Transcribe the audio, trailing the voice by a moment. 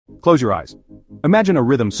Close your eyes. Imagine a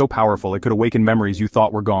rhythm so powerful it could awaken memories you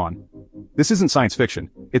thought were gone. This isn't science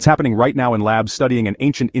fiction. It's happening right now in labs studying an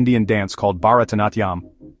ancient Indian dance called Bharatanatyam.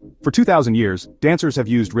 For 2,000 years, dancers have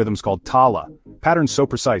used rhythms called Tala, patterns so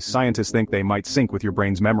precise scientists think they might sync with your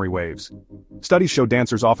brain's memory waves. Studies show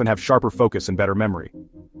dancers often have sharper focus and better memory.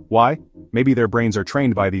 Why? Maybe their brains are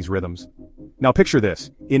trained by these rhythms. Now picture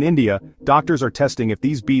this. In India, doctors are testing if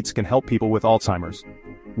these beats can help people with Alzheimer's.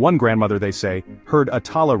 One grandmother, they say, heard a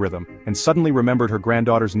Tala rhythm and suddenly remembered her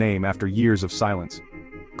granddaughter's name after years of silence.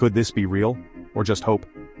 Could this be real? Or just hope?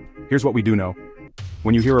 Here's what we do know.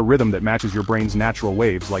 When you hear a rhythm that matches your brain's natural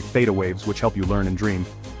waves like theta waves which help you learn and dream,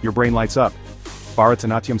 your brain lights up.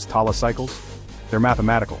 Bharatanatyam's Tala cycles? They're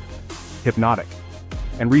mathematical, hypnotic.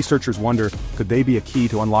 And researchers wonder, could they be a key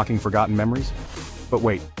to unlocking forgotten memories? But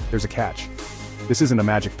wait, there's a catch. This isn't a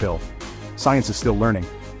magic pill. Science is still learning.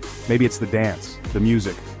 Maybe it's the dance, the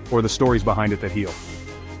music, or the stories behind it that heal.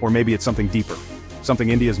 Or maybe it's something deeper, something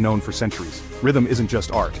India's known for centuries. Rhythm isn't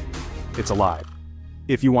just art, it's alive.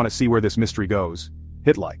 If you want to see where this mystery goes,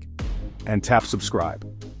 hit like, and tap subscribe.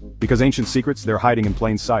 Because ancient secrets, they're hiding in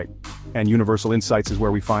plain sight, and universal insights is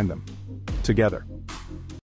where we find them. Together.